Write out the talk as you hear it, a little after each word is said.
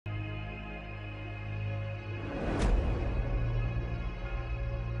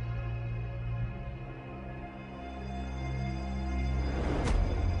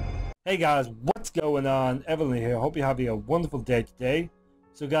Hey guys, what's going on? Evylyn here. Hope you're having a wonderful day today.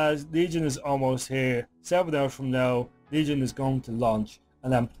 So guys, Legion is almost here. 7 hours from now, Legion is going to launch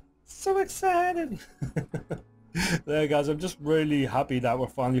and I'm so excited. Yeah guys, I'm just really happy that we're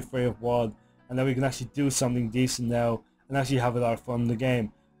finally free of WoD and that we can actually do something decent now and actually have a lot of fun in the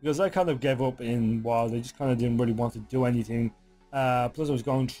game. Because I kind of gave up in WoD, I just kind of didn't really want to do anything. Plus I was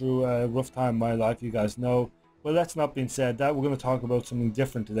going through a rough time in my life, you guys know. But that's not being said, that we're going to talk about something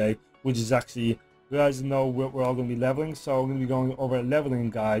different today, which is actually, you guys know we're all going to be leveling, so I'm going to be going over a leveling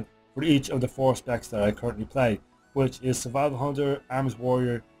guide for each of the 4 specs that I currently play, which is Survival Hunter, Armory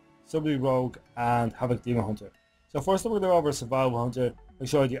Warrior, Horde Rogue, and Havoc Hunter. So first I'm going to go over Survival Hunter and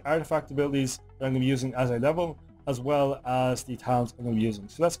show you the artifact abilities that I'm going to be using as I level, as well as the talents I'm going to be using.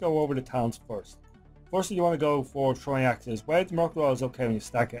 So let's go over the talents first. Firstly, you want to go for throwing axes. Weight the Merc Roll is okay when you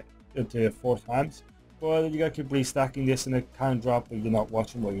stack it into 4 times. But you gotta keep restacking this and it can drop if you're not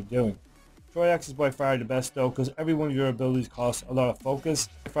watching what you're doing. Troyax is by far the best though, because every one of your abilities costs a lot of focus.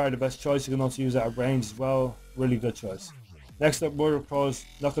 By far the best choice. You can also use it at range as well. Really good choice. Next up, Murder Pros.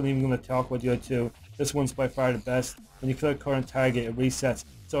 Not even gonna talk about the other two. This one's by far the best. When you kill a current target, it resets.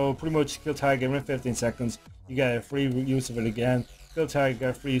 So pretty much kill target within 15 seconds. You get a free use of it again. Kill target, get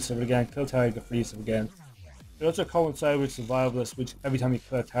a free use of it again. Kill target, get free use of it again. It also coincides with Survivalist, which every time you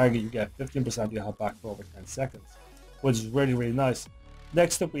kill a target you get 15% of your health back for over 10 seconds, which is really nice.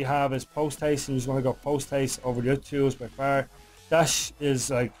 Next up we have is Post Haste. You just want to go Post Haste over the other tools by far. Dash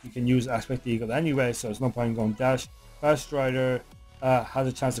is like, you can use Aspect Eagle anyway, so there's no point in going Dash. Fast Strider has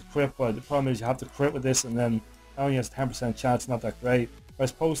a chance to crit, but the problem is you have to crit with this and then it only has 10% chance, not that great.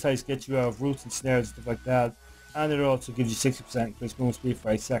 Whereas Post Haste gets you out of roots and snares and stuff like that, and it also gives you 60% increased movement speed for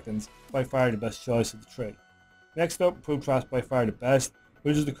 8 seconds. By far the best choice of the trait. Next up, Proof Trap's by far the best.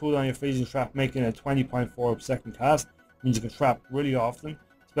 Reduces the cooldown on your freezing trap, making a 20.4 second cast. Means you can trap really often.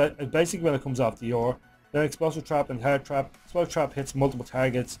 It's basically when it comes off the ore. Then Explosive Trap and Hard Trap. Explosive Trap hits multiple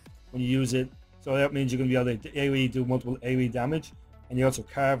targets when you use it. So that means you're going to be able to AoE, do multiple AoE damage. And you also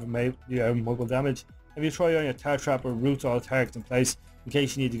carve and make multiple damage. If you try on your Tar Trap, or roots all the targets in place in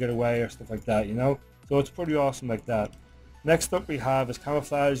case you need to get away or stuff like that, you know? So it's pretty awesome like that. Next up we have is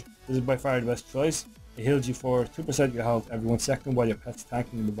Camouflage. This is by far the best choice. It heals you for 2% of your health every 1 second while your pet's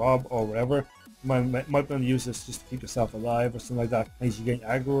tanking the mob or whatever. You might want to use this just to keep yourself alive or something like that, in case you get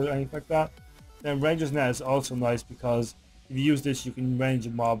aggro or anything like that. Then Ranger's Net is also nice because if you use this you can range a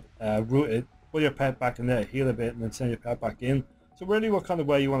mob, root it, put your pet back in there, heal a bit and then send your pet back in. So really what kind of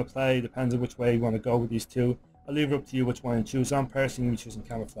way you want to play depends on which way you want to go with these two. I'll leave it up to you which one you choose. I'm personally choosing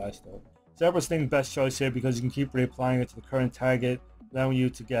Camouflage though. Cerberus thing best choice here because you can keep reapplying it to the current target, allowing you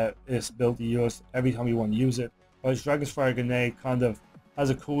to get this ability used every time you want to use it. Whereas Dragon's Fire Grenade kind of has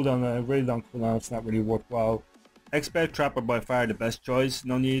a cooldown, a really long cooldown, it's not really worthwhile. Expert Trap are by far the best choice,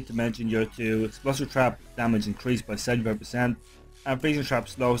 no need to mention your two. Explosive Trap damage increased by 75%, and Freezing Trap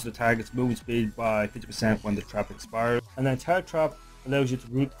slows the target's movement speed by 50% when the trap expires. And then Tar Trap allows you to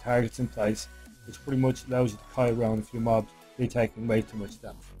root the targets in place, which pretty much allows you to kite around a few mobs who are taking way too much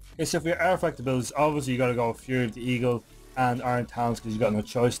damage. Okay, so for your artifact abilities, obviously you gotta go Fury of the Eagle and Iron Talons because you got no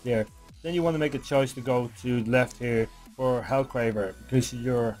choice there. Then you want to make a choice to go to the left here for Hellcraver because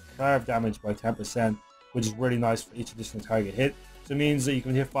you're carved damage by 10%, which is really nice for each additional target hit. So it means that you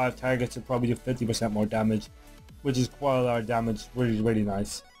can hit 5 targets and probably do 50% more damage, which is quite a lot of damage, really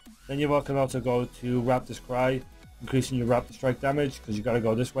nice. Then you can also go to Raptor's Cry, increasing your Raptor Strike damage because you got to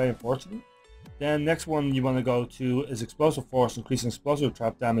go this way unfortunately. Then next one you want to go to is Explosive Force, increasing Explosive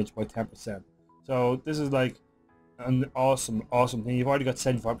Trap damage by 10%. So this is like an awesome thing. You've already got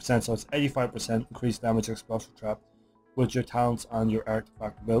 75%, so it's 85% increased damage Explosive Trap with your talents and your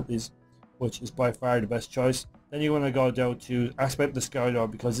artifact abilities, which is by far the best choice. Then you want to go down to Aspect the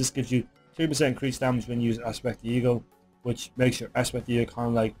Skylord because this gives you 3% increased damage when you use Aspect the Eagle, which makes your Aspect the Eagle kind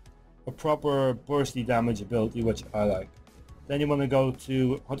of like a proper bursty damage ability, which I like. Then you want to go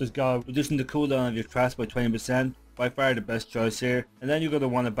to Hunter's Guard, reducing the cooldown of your traps by 20%, by far the best choice here. And then you're going to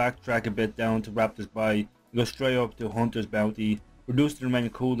want to backtrack a bit down to Raptor's Buy, go straight up to Hunter's Bounty, reduce the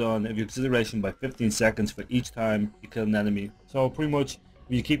remaining cooldown of your acceleration by 15 seconds for each time you kill an enemy. So pretty much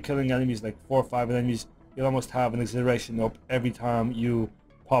if you keep killing enemies, like 4 or 5 enemies, you'll almost have an acceleration up every time you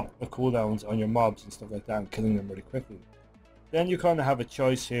pop the cooldowns on your mobs and stuff like that and killing them really quickly. Then you kind of have a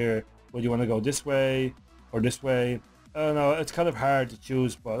choice here whether you want to go this way or this way. I don't know, it's kind of hard to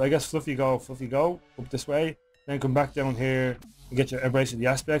choose, but I guess Fluffy go up this way, then come back down here and get your Embrace of the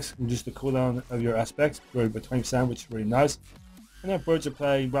Aspects, reduce the cooldown of your aspects by 20%, which is really nice. And then Birds of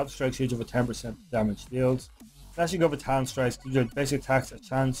Prey, Raptor Strikes huge over 10% damage deals. As you go for Talon Strikes, gives your basic attacks a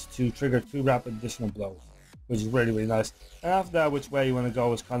chance to trigger 2 rapid additional blows, which is really nice. And after that, which way you want to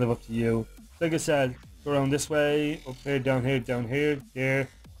go is kind of up to you. Like I said, go around this way, up here, down here, there,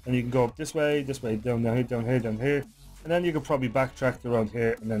 and you can go up this way, down here, down here, and then you can probably backtrack to around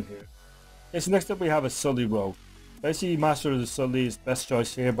here and then here. Okay, so next up we have a Sully Rogue. Basically, Master of the Sully is best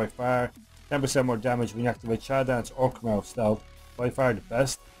choice here by far. 10% more damage when you activate Shadow Dance or come out of stealth, by far the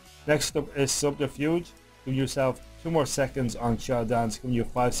best. Next up is Subterfuge. Give yourself 2 more seconds on Shadow Dance, giving you a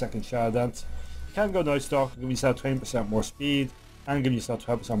 5-second Shadow Dance. You can go Night Stalker, give yourself 20% more speed, and give yourself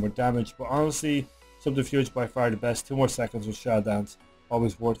 12% more damage, but honestly, Subterfuge by far the best. 2 more seconds with Shadow Dance,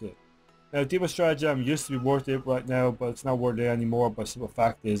 always worth it. Now, Demon Stratagem used to be worth it right now, but it's not worth it anymore, but simple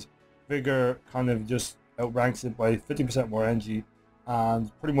fact is, Vigor kind of just outranks it by 50% more energy,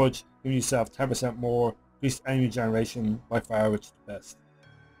 and pretty much giving yourself 10% more increased enemy generation by far, which is the best.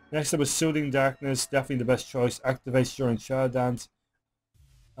 Next up is Soothing Darkness, definitely the best choice. Activates during Shadow Dance.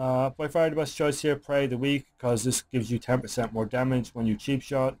 By far the best choice here, Prey the Weak, because this gives you 10% more damage when you cheap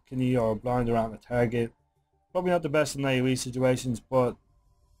shot, kidney, or blind around a target. Probably not the best in AoE situations, but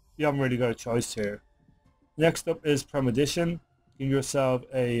you haven't really got a choice here. Next up is Premonition. Give yourself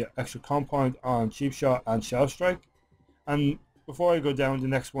a extra compound on cheap shot and shell strike. And before I go down to the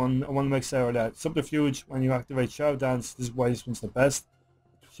next one, I want to make sure that Subterfuge, when you activate Shadow Dance, this is why this one's the best.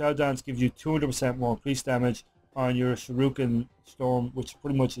 Shadow Dance gives you 200% more increased damage on your Shuriken Storm, which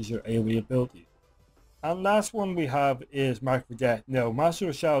pretty much is your AoE ability. And last one we have is Mark for Death. Now, Master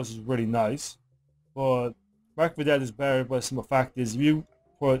of Shadows is really nice, but Mark for Death is better, but the simple fact is, if you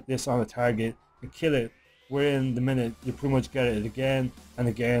put this on a target and kill it, within the minute, you pretty much get it again and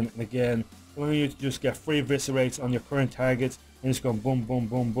again and again. When you just get free eviscerates on your current targets, and just go boom, boom,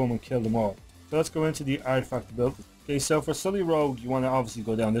 boom, boom, and kill them all. So let's go into the artifact ability. Okay, so for Sully Rogue, you want to obviously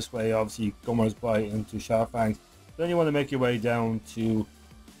go down this way, obviously Gomer's Bite into Shadowfangs. Then you want to make your way down to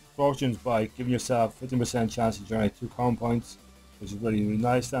Fortune's Bite, giving yourself 15% chance to generate 2 comp points, which is really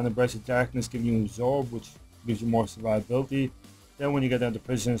nice. Then Embrace of Darkness, giving you Absorb, which gives you more survivability. Then when you get down to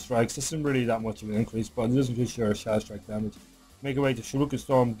Precision Strikes, this isn't really that much of an increase, but it does increase your Shadow Strike damage. Make your way to Shuriken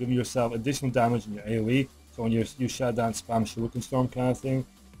Storm, giving yourself additional damage in your AoE. So when you use Shadow Dance, spam Shuriken Storm kind of thing,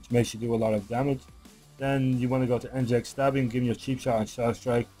 which makes you do a lot of damage. Then you want to go to NGX Stabbing, giving you a cheap shot and Shadow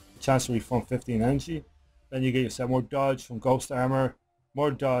Strike, a chance to refund 15 energy. Then you get yourself more dodge from Ghost Armor,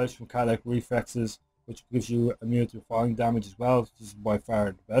 more dodge from Cadillac Reflexes, which gives you immunity to falling damage as well. This is by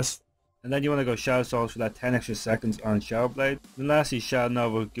far the best. And then you want to go Shadow Souls for that 10 extra seconds on Shadow Blade. Then lastly, Shadow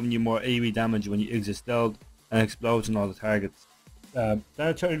Nova, giving you more AoE damage when you exit stealth and explodes on all the targets. Then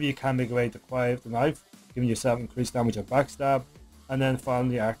alternatively, you can make your way to Quiet the Knife, giving yourself increased damage on Backstab. And then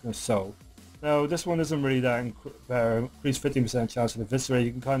finally, Arcanist Soul. Now, this one isn't really that increased 15% chance of Eviscerate.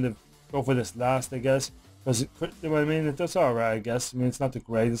 You can kind of go for this last, I guess. Because, you know what I mean? It does alright, I guess. I mean, it's not the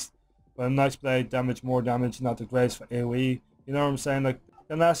greatest. But a nice blade, damage, more damage, not the greatest for AoE. You know what I'm saying? Like,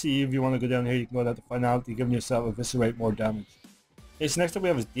 then lastly, if you want to go down here, you can go down to Finality, giving yourself Eviscerate, more damage. Okay, so next up we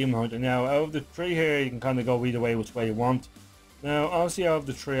have is Demon Hunter. Now, out of the 3 here, you can kind of go either way, which way you want. Now, honestly, out of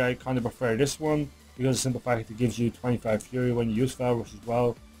the 3, I kind of prefer this one, because of the simple fact it gives you 25 Fury when you use Fell Rush as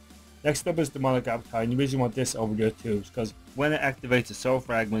well. Next up is Demonic Appetite, and you usually want this over the too, because when it activates the Soul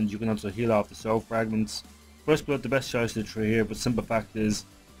Fragment, you can also heal off the Soul Fragments. First Blood, the best choice of the 3 here, but simple fact is,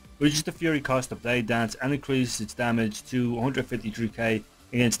 reduces the Fury cost of Blade Dance and increases its damage to 153k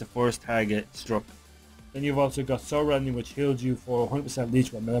against the first target struck. Then you've also got Soul Rending, which heals you for 100%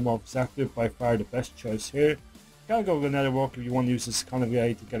 leech when Metamorphosis active, by far the best choice here. You can go with Netherwork if you want to use this kind of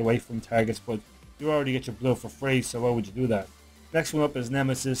way to get away from targets, but you already get your blood for free, so why would you do that? Next one up is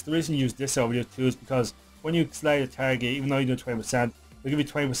Nemesis. The reason you use this over here too is because when you slay a target, even though you do 20%, they'll give you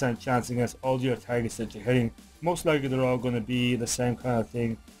 20% chance against all the other targets that you're hitting. Most likely they're all going to be the same kind of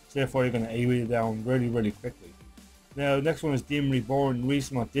thing, so therefore you're going to AoE down really quickly. Now, next one is Demon Reborn. The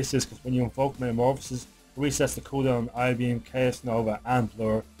reason why this is because when you invoke Metamorphosis, it resets the cooldown on Eye Beam, Chaos Nova, and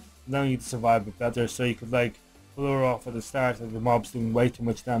Blur. Now you need to survive it better, so you could like blur off at the start of the mobs doing way too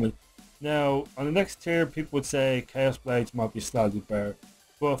much damage. Now, on the next tier, people would say Chaos Blades might be slightly better,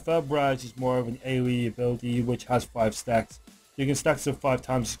 but Fell Barrage is more of an AoE ability which has 5 stacks. You can stack them 5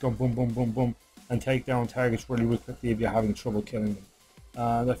 times, just go boom, boom, boom, boom, and take down targets really quickly if you're having trouble killing them.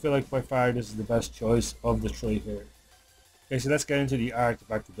 And I feel like by far this is the best choice of the 3 here. Okay, so let's get into the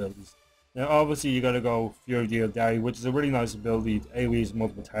artifact abilities. Now, obviously, you gotta go Fury Deal Daddy, which is a really nice ability. AoEs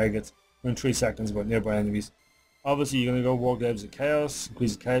multiple targets within 3 seconds about nearby enemies. Obviously, you're going to go War Glaives of Chaos,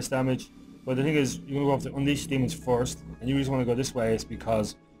 increase the Chaos damage, but the thing is, you're going to go up to Unleash Demons first, and you just want to go this way is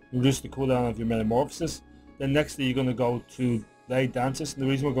because you reduce the cooldown of your Metamorphosis. Then nextly, you're going to go to Blade Dances, and the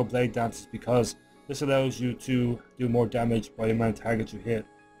reason we go Blade Dances is because this allows you to do more damage by the amount of targets you hit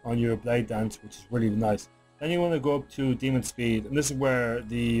on your Blade Dance, which is really nice. Then you want to go up to Demon Speed, and this is where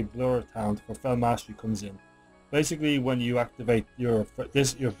the Blur talent for Fel Mastery comes in. Basically, when you activate your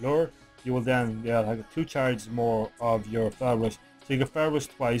Blur, you will then have 2 charges more of your Fel Rush. So you can Fel Rush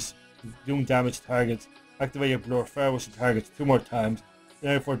twice, doing damage to targets, activate your Blur, Fel Rush to targets 2 more times,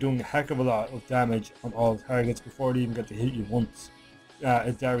 therefore doing a heck of a lot of damage on all targets before they even get to hit you once.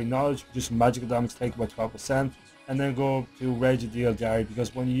 Dairy Knowledge, just magical damage taken by 12%, and then go up to Rage of Deal Dairy,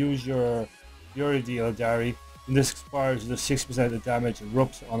 because when you use your Fury Deal Dairy, when this expires, the 6% of the damage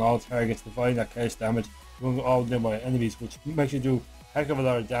erupts on all targets, dividing that case damage among all nearby enemies, which makes you do a heck of a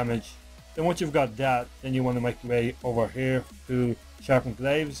lot of damage. Then once you've got that, then you want to make your way over here to Sharpened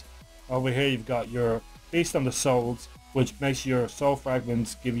Glaives. Over here you've got your Feast on the Souls, which makes your Soul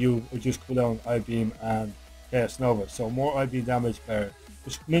Fragments give you reduced cooldown, I-Beam and Chaos Nova. So more I-Beam damage better,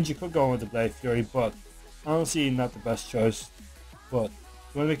 which means you could go into Blade Fury, but honestly not the best choice. But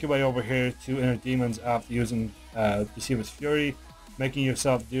you want to make your way over here to Inner Demons after using Deceiver's Fury, making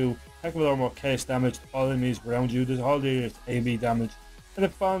yourself do a heck of a lot more Chaos damage to all enemies around you. There's all the AV damage. And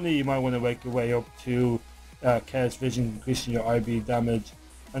then finally you might want to make your way up to Chaos Vision, increasing your IB damage,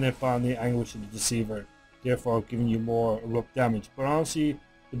 and then finally Anguish of the Deceiver, therefore giving you more erupt damage. But honestly,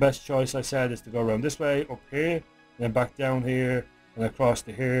 the best choice I said is to go around this way, up here, and then back down here, and across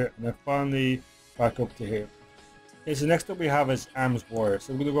to here, and then finally back up to here. Okay, so next up we have is Armory Warriors.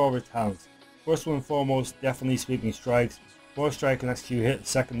 So we're going to go over talents. First one and foremost, definitely Sweeping Strikes. More strike can actually hit a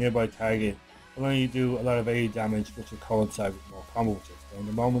second nearby target, allowing you to do a lot of AE damage, which will coincide with more combo, which I'll explain in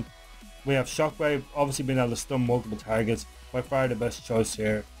a moment. We have Shockwave, obviously being able to stun multiple targets, by far the best choice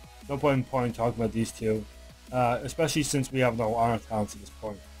here. No point in talking about these two, especially since we have no honor talents at this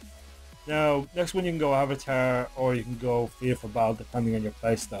point. Now, next one you can go Avatar, or you can go Fear for Battle, depending on your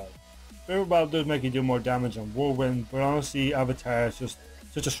playstyle. Fear for Battle does make you do more damage on Whirlwind, but honestly Avatar is just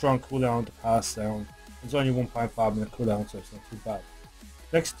such a strong cooldown to pass down. It's only 1.5 minute cooldown, so it's not too bad.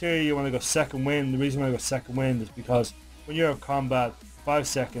 Next tier you want to go Second Wind. The reason why I go Second Wind is because when you're in combat, 5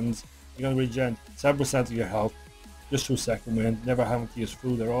 seconds, you're going to regen 7% of your health just through Second Wind, never having to use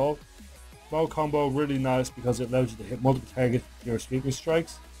food at all. Small combo, really nice because it allows you to hit multiple targets with your Sweeping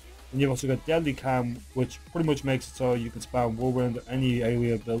Strikes. And you've also got Deadly Cam, which pretty much makes it so you can spam Whirlwind or any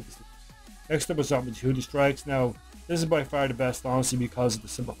area abilities. Next up is Opportunity Strikes. Now, this is by far the best, honestly, because the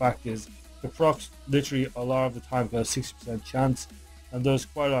simple fact is the procs literally a lot of the time got a 60% chance and does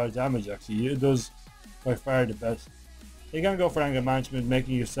quite a lot of damage actually. It does by far the best. You can go for Anger Management,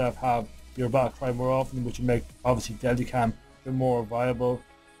 making yourself have your battle cry more often, which will make obviously Deadly Cam a bit more viable.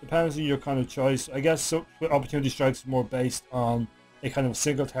 Depends on your kind of choice. I guess so, Opportunity Strikes is more based on a kind of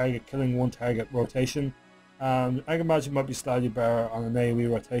single target, killing one target rotation. Anger Management might be slightly better on an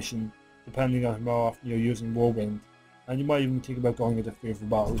AoE rotation, depending on how often you're using Whirlwind. And you might even think about going into Fear for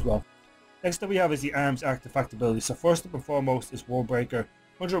Battle as well. Next up we have is the Arms Artifact ability. So first up and foremost is Wallbreaker,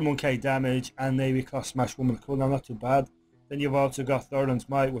 101k damage and Navy Cross Smash 1 minute cooldown, not too bad. Then you've also got Thornton's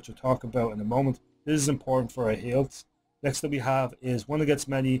Might, which we'll talk about in a moment. This is important for our heals. Next up we have is One Against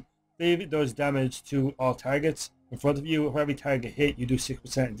Many. It does damage to all targets in front of you. For every target hit, you do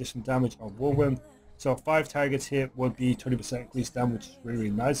 6% additional damage on Whirlwind. So if 5 targets hit would be 20% increased damage, which is really,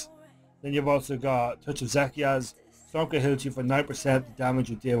 really nice. Then you've also got Touch of Zakiaz. Storm can heal you for 9% the damage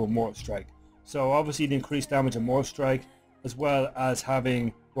you deal with Mortal Strike. So obviously the increased damage on Mortal Strike, as well as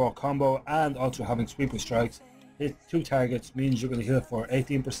having Raw Combo and also having Sweeping Strikes, hit 2 targets means you're going to heal for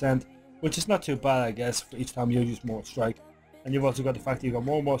 18%, which is not too bad I guess for each time you use Mortal Strike. And you've also got the fact that you got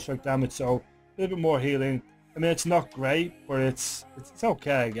more Mortal Strike damage, so a little bit more healing. I mean, it's not great, but it's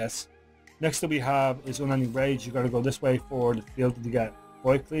okay I guess. Next up we have is Unending Rage. You got to go this way for the field to get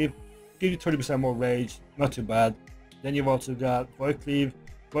Void Cleave. Give you 20% more rage, not too bad. Then you've also got Void Cleave.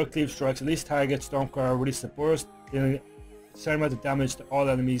 Void Cleave strikes at least target, Stormcrow, release the burst, dealing a certain amount of damage to all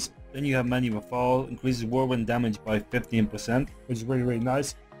enemies. Then you have Many Will Fall, increases Whirlwind damage by 15%, which is really, really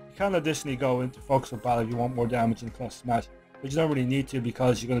nice. You can additionally go into Focus for Battle if you want more damage in Cross Smash, but you don't really need to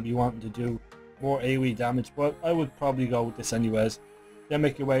because you're going to be wanting to do more AoE damage, but I would probably go with this anyways. Then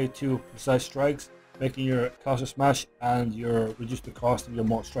make your way to Precise Strikes, making your Cost of Smash and your reduce the cost of your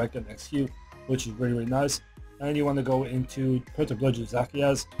Mortal Strike and XQ, which is really, really nice. And you want to go into Put the Bludgeon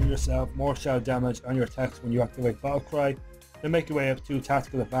Zakiaz, give yourself more shadow damage on your attacks when you activate Battle Cry. Then make your way up to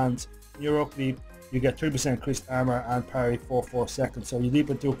Tactical Advance. In your up leap, you get 30% increased armor and parry for 4 seconds. So you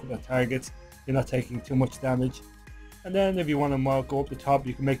leap into a couple of targets, you're not taking too much damage. And then if you want to go up the top,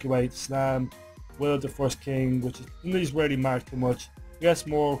 you can make your way to Slam, Will of the First King, which is these rarely matter too much. You get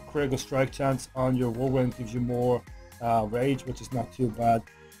more critical strike chance on your Whirlwind, gives you more rage, which is not too bad.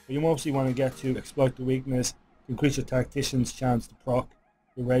 But you mostly want to get to Exploit the Weakness, increase your Tactician's chance to proc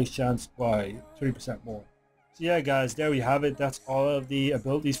your rage chance by 30% more. So yeah guys, there we have it. That's all of the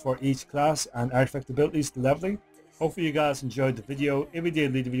abilities for each class and artifact abilities, the leveling. Hopefully you guys enjoyed the video. If you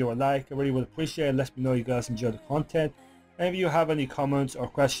did, leave the video a like. I really would appreciate it. Let me know you guys enjoyed the content. And if you have any comments or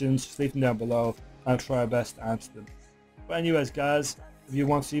questions, just leave them down below. I'll try my best to answer them. But anyways guys, if you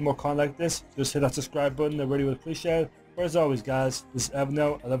want to see more content like this, just hit that subscribe button. I really would appreciate it. But as always guys, this is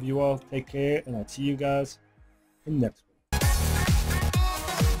Evylyn. I love you all. Take care, and I'll see you guys in the next one.